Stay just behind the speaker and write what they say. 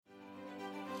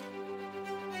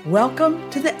Welcome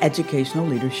to the Educational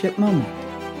Leadership Moment,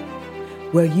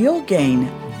 where you'll gain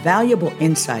valuable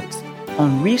insights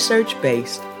on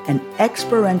research-based and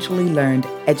experientially learned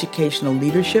educational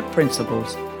leadership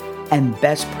principles and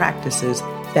best practices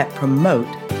that promote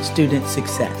student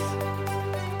success.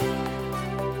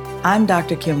 I'm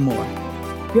Dr. Kim Moore,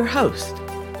 your host.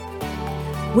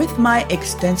 With my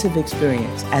extensive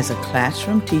experience as a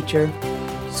classroom teacher,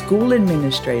 school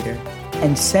administrator,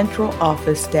 and central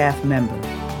office staff member,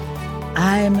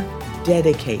 I'm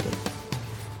dedicated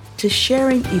to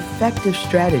sharing effective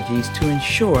strategies to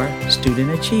ensure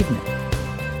student achievement.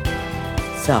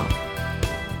 So,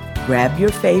 grab your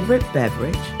favorite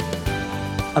beverage,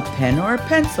 a pen or a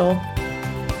pencil,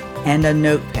 and a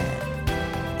notepad,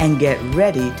 and get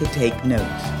ready to take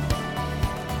notes.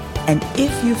 And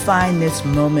if you find this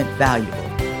moment valuable,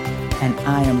 and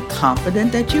I am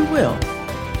confident that you will,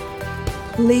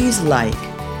 please like,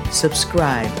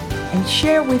 subscribe, and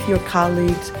share with your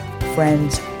colleagues,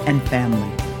 friends, and family.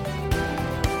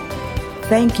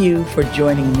 Thank you for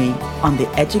joining me on the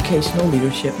Educational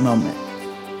Leadership Moment.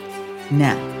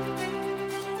 Now,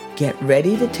 get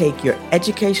ready to take your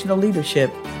educational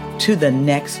leadership to the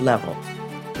next level.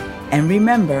 And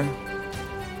remember,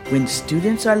 when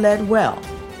students are led well,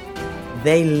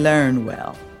 they learn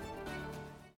well.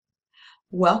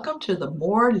 Welcome to the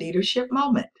More Leadership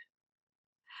Moment.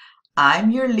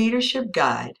 I'm your leadership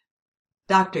guide,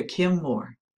 Dr. Kim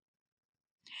Moore.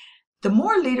 The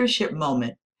More Leadership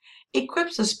Moment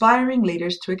equips aspiring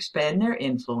leaders to expand their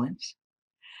influence,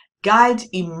 guides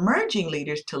emerging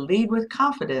leaders to lead with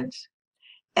confidence,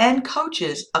 and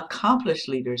coaches accomplished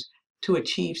leaders to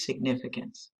achieve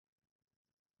significance.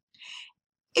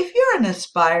 If you're an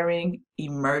aspiring,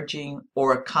 emerging,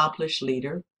 or accomplished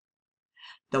leader,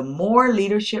 the More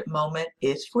Leadership Moment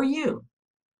is for you.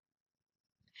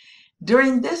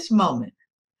 During this moment,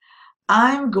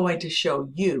 I'm going to show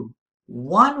you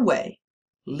one way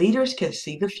leaders can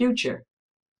see the future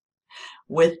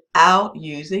without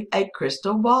using a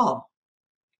crystal ball.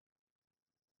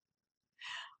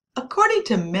 According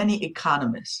to many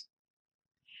economists,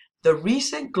 the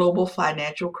recent global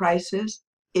financial crisis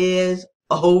is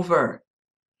over.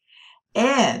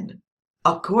 And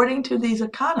according to these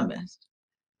economists,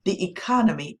 the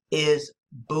economy is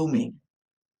booming.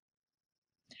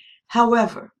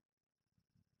 However,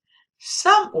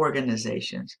 some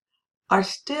organizations are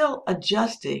still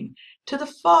adjusting to the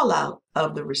fallout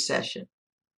of the recession.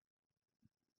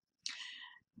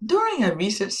 During a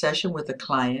recent session with a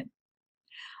client,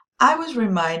 I was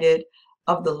reminded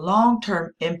of the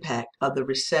long-term impact of the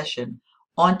recession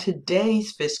on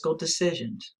today's fiscal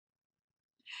decisions.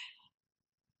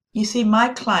 You see, my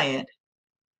client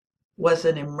was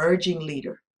an emerging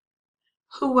leader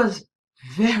who was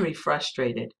very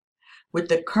frustrated with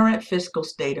the current fiscal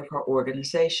state of her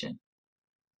organization.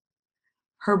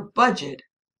 Her budget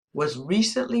was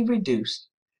recently reduced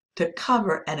to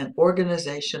cover an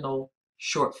organizational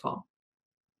shortfall.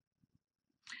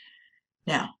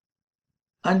 Now,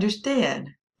 understand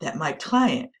that my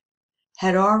client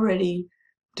had already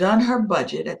done her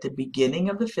budget at the beginning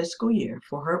of the fiscal year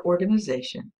for her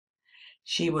organization.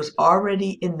 She was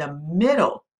already in the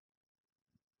middle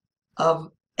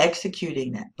of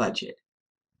executing that budget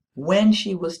when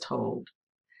she was told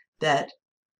that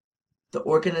the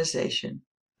organization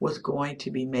was going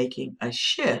to be making a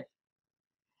shift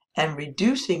and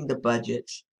reducing the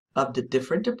budgets of the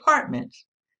different departments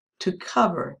to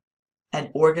cover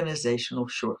an organizational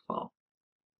shortfall.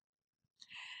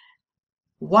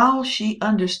 While she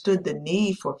understood the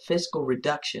need for fiscal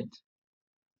reductions,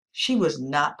 she was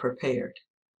not prepared.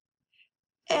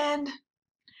 And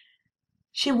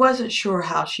she wasn't sure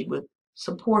how she would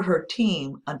support her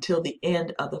team until the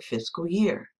end of the fiscal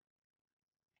year.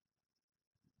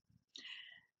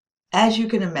 As you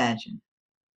can imagine,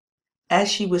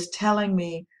 as she was telling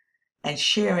me and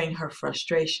sharing her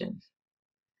frustrations,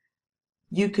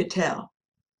 you could tell,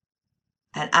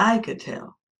 and I could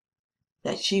tell,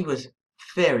 that she was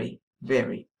very,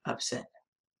 very upset.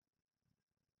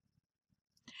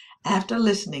 After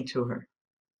listening to her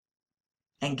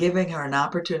and giving her an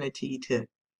opportunity to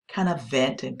kind of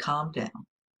vent and calm down,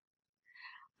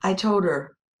 I told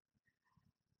her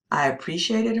I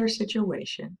appreciated her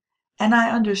situation and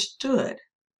I understood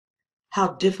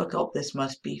how difficult this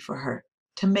must be for her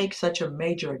to make such a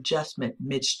major adjustment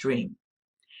midstream.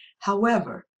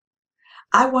 However,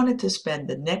 I wanted to spend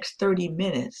the next 30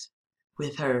 minutes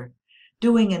with her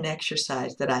doing an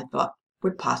exercise that I thought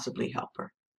would possibly help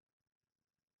her.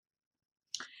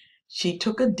 She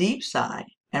took a deep sigh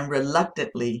and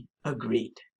reluctantly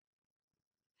agreed.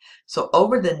 So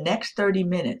over the next 30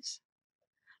 minutes,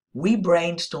 we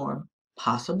brainstormed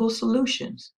possible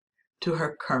solutions to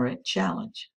her current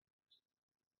challenge.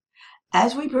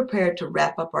 As we prepared to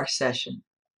wrap up our session,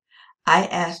 I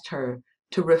asked her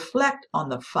to reflect on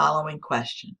the following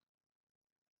question.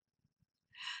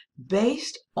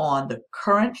 Based on the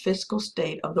current fiscal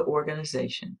state of the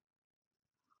organization,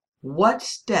 what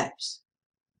steps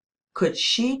could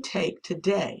she take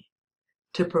today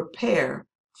to prepare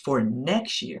for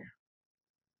next year?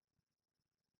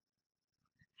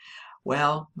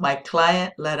 Well, my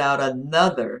client let out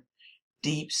another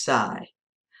deep sigh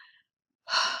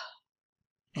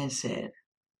and said,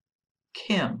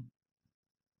 Kim,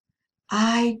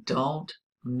 I don't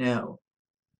know.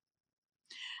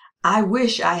 I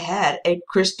wish I had a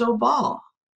crystal ball.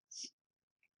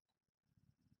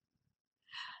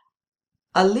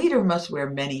 A leader must wear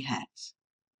many hats.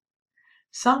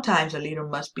 Sometimes a leader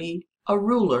must be a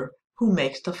ruler who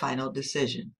makes the final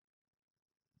decision.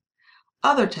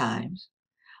 Other times,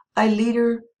 a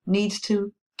leader needs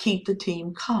to keep the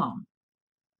team calm.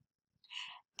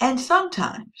 And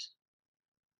sometimes,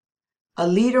 a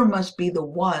leader must be the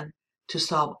one to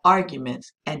solve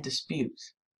arguments and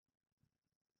disputes.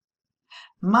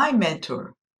 My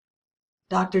mentor,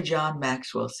 Dr. John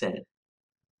Maxwell, said,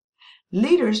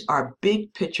 leaders are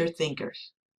big picture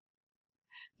thinkers.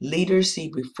 Leaders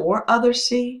see before others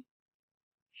see,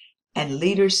 and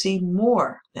leaders see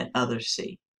more than others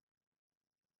see.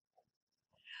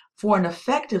 For an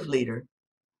effective leader,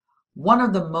 one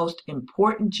of the most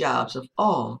important jobs of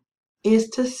all is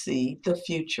to see the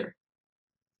future.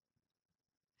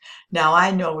 Now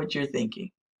I know what you're thinking.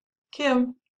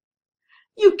 Kim,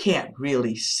 you can't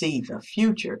really see the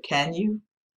future, can you?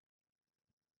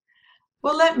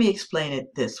 Well, let me explain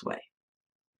it this way.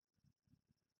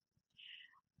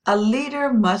 A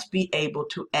leader must be able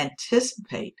to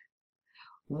anticipate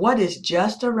what is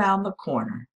just around the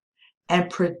corner and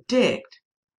predict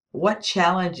what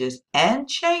challenges and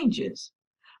changes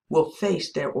will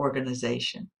face their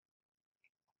organization.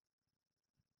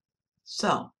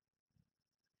 So,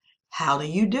 how do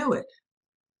you do it?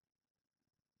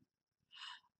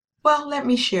 Well, let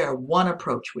me share one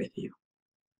approach with you.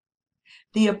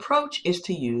 The approach is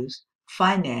to use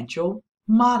financial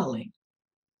modeling.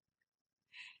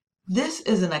 This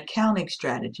is an accounting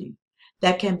strategy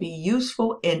that can be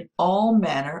useful in all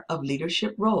manner of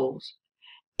leadership roles,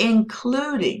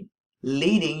 including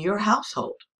leading your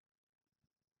household.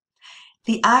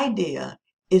 The idea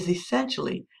is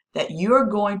essentially that you're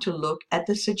going to look at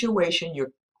the situation your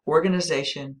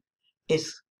organization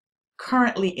is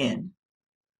currently in.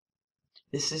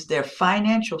 This is their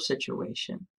financial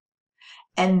situation.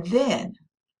 And then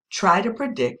try to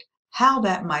predict how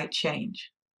that might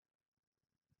change.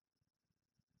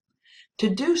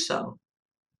 To do so,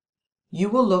 you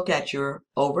will look at your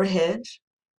overheads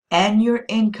and your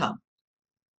income.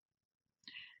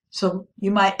 So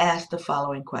you might ask the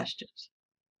following questions.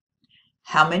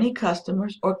 How many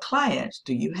customers or clients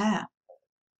do you have?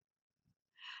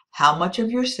 How much of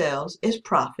your sales is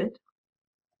profit?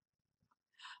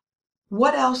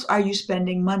 What else are you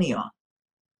spending money on?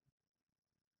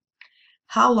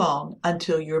 How long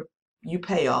until you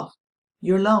pay off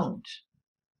your loans?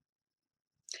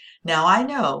 Now I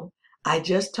know I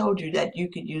just told you that you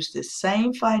could use this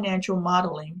same financial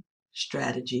modeling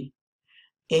strategy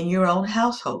in your own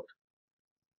household.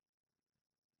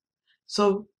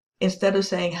 So instead of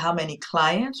saying how many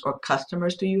clients or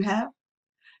customers do you have,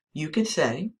 you could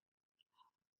say,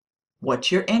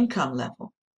 what's your income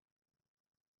level?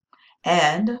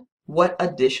 And what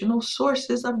additional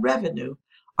sources of revenue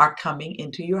are coming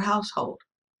into your household?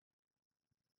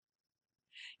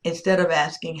 Instead of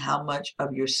asking how much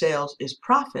of your sales is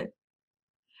profit,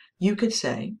 you could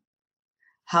say,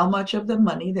 how much of the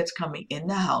money that's coming in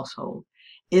the household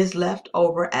is left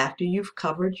over after you've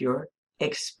covered your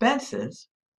expenses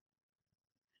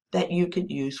that you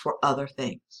could use for other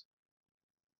things?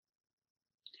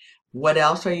 What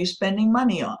else are you spending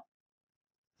money on?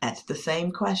 That's the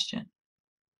same question.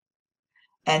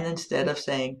 And instead of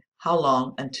saying, how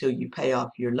long until you pay off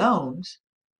your loans,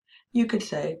 you could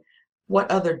say, what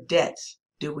other debts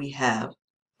do we have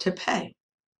to pay?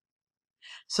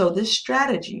 So this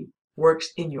strategy works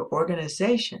in your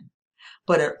organization,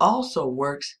 but it also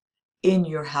works in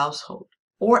your household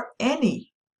or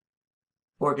any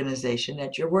organization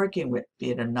that you're working with,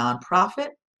 be it a nonprofit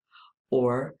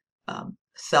or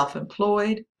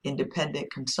self-employed,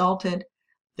 independent consultant.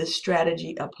 This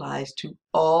strategy applies to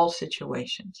all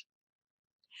situations.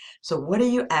 So what are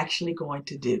you actually going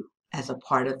to do as a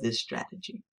part of this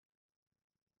strategy?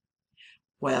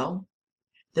 Well,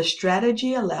 the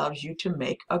strategy allows you to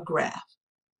make a graph,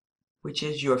 which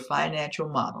is your financial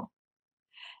model.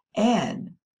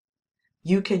 And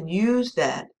You can use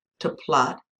that to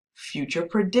plot future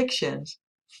predictions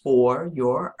for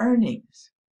your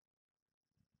earnings.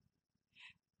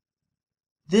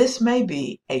 This may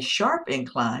be a sharp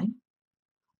incline,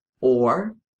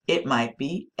 or it might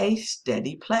be a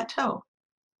steady plateau.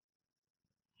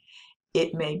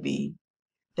 It may be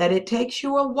that it takes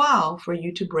you a while for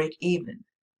you to break even,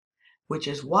 which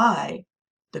is why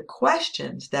the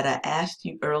questions that I asked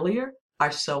you earlier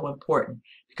are so important,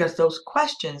 because those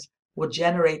questions will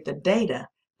generate the data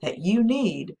that you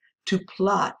need to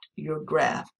plot your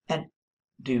graph and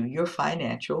do your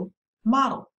financial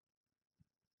model.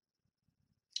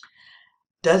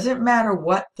 Doesn't matter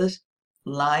what the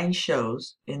line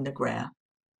shows in the graph,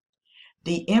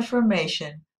 the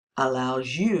information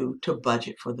allows you to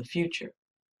budget for the future,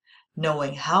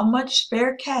 knowing how much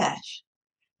spare cash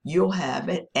you'll have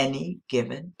at any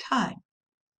given time.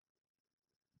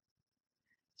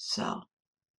 So,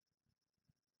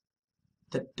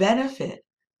 the benefit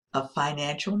of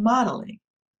financial modeling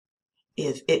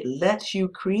is it lets you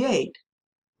create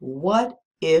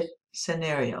what-if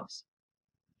scenarios,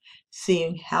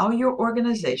 seeing how your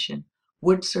organization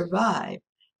would survive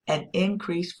an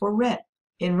increase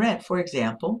in rent, for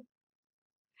example.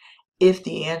 If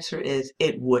the answer is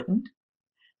it wouldn't,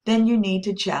 then you need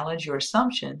to challenge your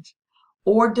assumptions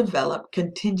or develop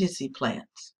contingency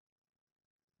plans.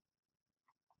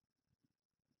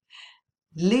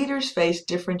 Leaders face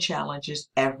different challenges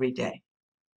every day.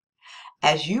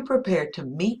 As you prepare to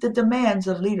meet the demands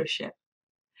of leadership,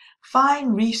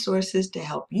 find resources to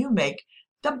help you make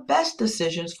the best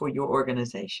decisions for your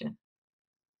organization.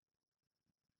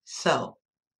 So,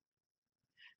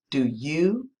 do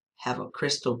you have a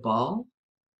crystal ball?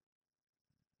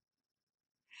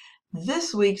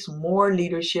 This week's More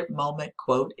Leadership Moment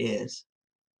quote is,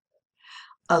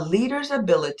 "A leader's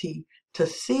ability to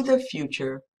see the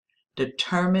future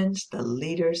determines the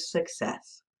leader's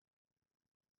success."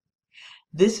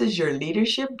 This is your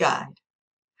leadership guide,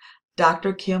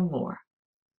 Dr. Kim Moore.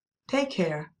 Take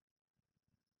care.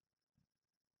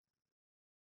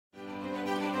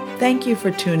 Thank you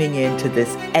for tuning in to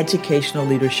this educational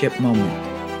leadership moment.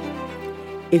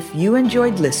 If you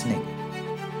enjoyed listening,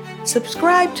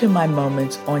 subscribe to my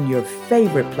moments on your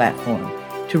favorite platform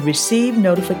to receive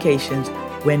notifications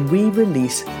when we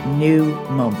release new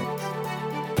moments.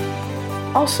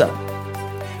 Also,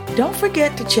 don't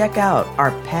forget to check out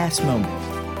our past moments,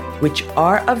 which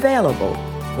are available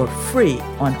for free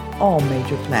on all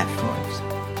major platforms.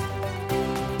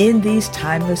 In these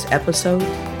timeless episodes,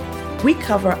 we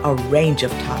cover a range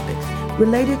of topics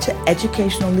related to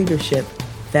educational leadership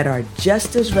that are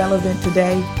just as relevant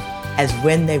today as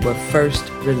when they were first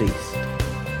released.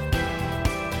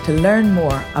 To learn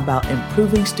more about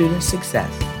improving student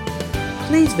success,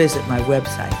 please visit my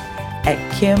website at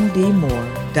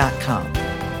kimdmoore.com.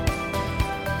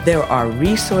 There are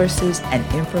resources and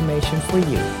information for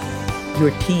you,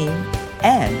 your team,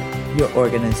 and your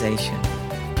organization.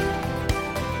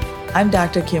 I'm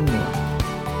Dr. Kim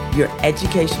Moore, your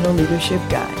educational leadership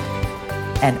guide,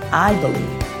 and I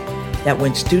believe that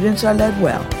when students are led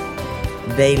well,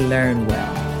 they learn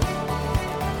well.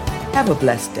 Have a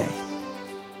blessed day.